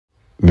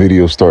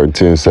Video starting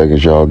 10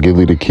 seconds, y'all.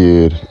 Gillie the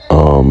kid,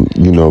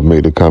 you know,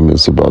 made the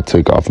comments about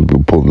takeoff and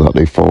people pulling out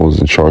their phones,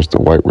 and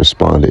Charleston White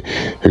responded.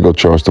 Here go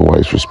Charleston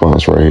White's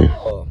response right here.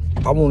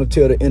 I want to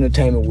tell the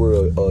entertainment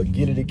world,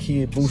 Gillie the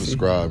kid, Boosie.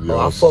 Subscribe,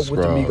 y'all. I fuck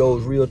with the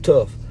Migos real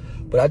tough,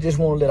 but I just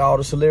want to let all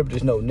the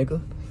celebrities know,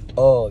 nigga,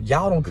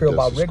 y'all don't care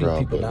about regular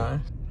people now.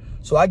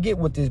 So I get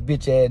with this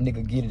bitch ass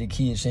nigga Gillie the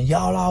kid saying,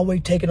 y'all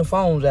always taking the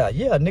phones out.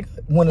 Yeah, nigga,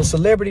 when a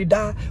celebrity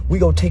die, we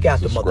go take out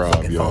the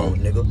motherfucking phone,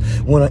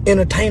 nigga. When an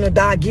entertainer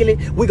die, Gillie,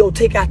 we go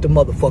take out the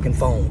motherfucking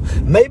phone.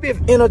 Maybe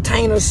if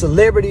entertainers,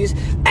 celebrities,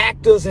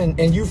 actors,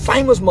 and you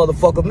famous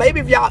motherfucker, maybe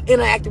if y'all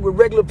interacted with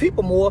regular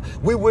people more,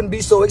 we wouldn't be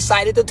so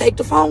excited to take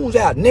the phones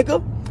out,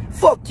 nigga.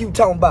 Fuck you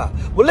talking about.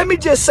 Well, let me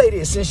just say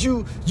this, since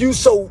you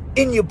so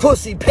in your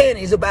pussy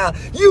panties about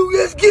you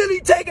is Gillie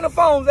taking the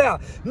phones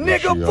out.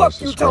 Nigga, fuck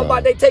you talking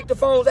about they take the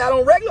phones out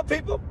on regular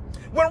people.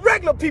 When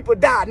regular people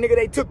died, nigga,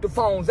 they took the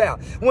phones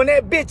out. When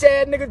that bitch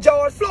ass nigga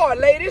George Floyd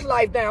laid his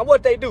life down,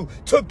 what they do?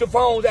 Took the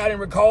phones out and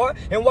record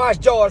and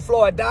watched George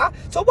Floyd die.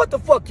 So what the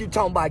fuck you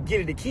talking about,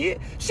 Gillie the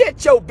kid?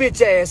 Shut your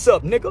bitch ass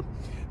up, nigga.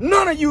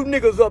 None of you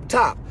niggas up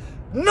top.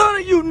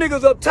 None of you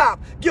niggas up top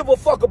give a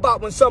fuck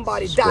about when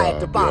somebody die at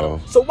the bottom.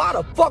 Yo. So why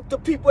the fuck the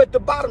people at the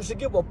bottom should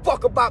give a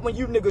fuck about when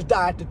you niggas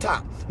die at the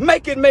top?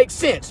 Make it make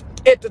sense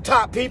at the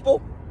top,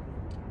 people.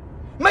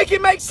 Make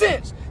it make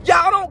sense.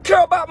 Y'all don't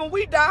care about when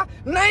we die.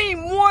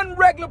 Name one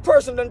regular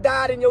person that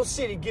died in your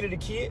city, Gillie the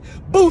kid.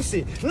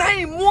 Boosie.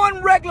 Name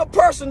one regular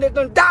person that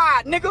done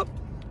died, nigga,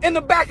 in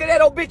the back of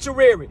that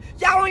obituary.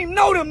 Y'all don't even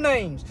know them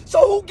names. So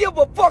who give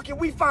a fuck if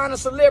we find a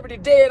celebrity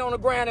dead on the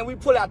ground and we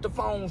pull out the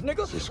phones,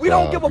 nigga? We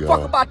don't give a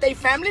fuck about their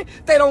family.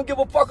 They don't give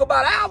a fuck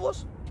about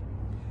ours.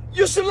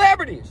 You're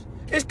celebrities.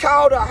 It's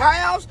called the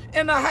haves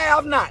and the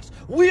have-nots.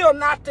 We are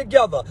not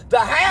together. The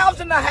haves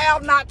and the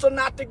have-nots are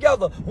not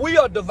together. We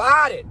are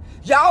divided.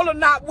 Y'all are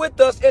not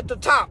with us at the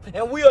top,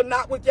 and we are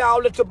not with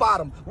y'all at the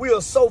bottom. We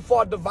are so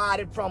far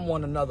divided from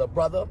one another,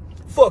 brother.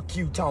 Fuck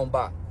you talking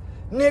about,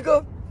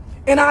 nigga.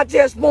 And I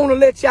just want to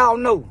let y'all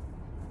know,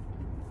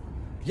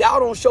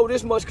 y'all don't show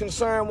this much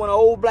concern when an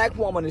old black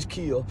woman is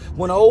killed,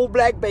 when an old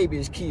black baby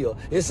is killed.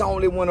 It's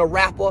only when a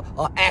rapper,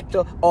 or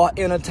actor, or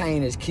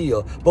entertainer is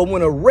killed. But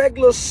when a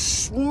regular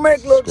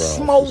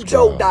Smo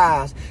Joe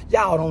dies,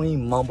 y'all don't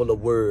even mumble a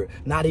word,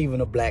 not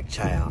even a black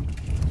child.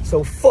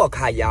 So fuck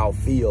how y'all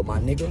feel, my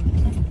nigga.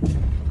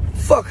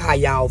 Fuck how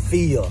y'all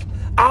feel.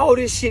 All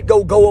this shit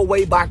go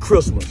away by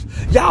Christmas.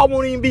 Y'all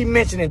won't even be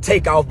mentioning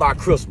Takeoff by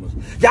Christmas.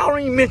 Y'all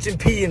don't even mention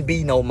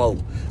P&B no more.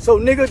 So,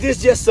 nigga,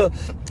 this just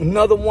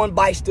another one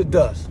bites the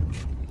dust.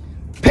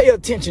 Pay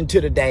attention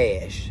to the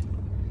dash.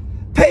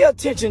 Pay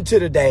attention to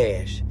the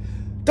dash.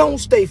 Don't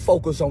stay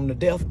focused on the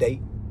death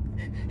date.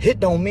 It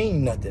don't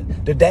mean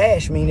nothing. The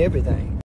dash mean everything.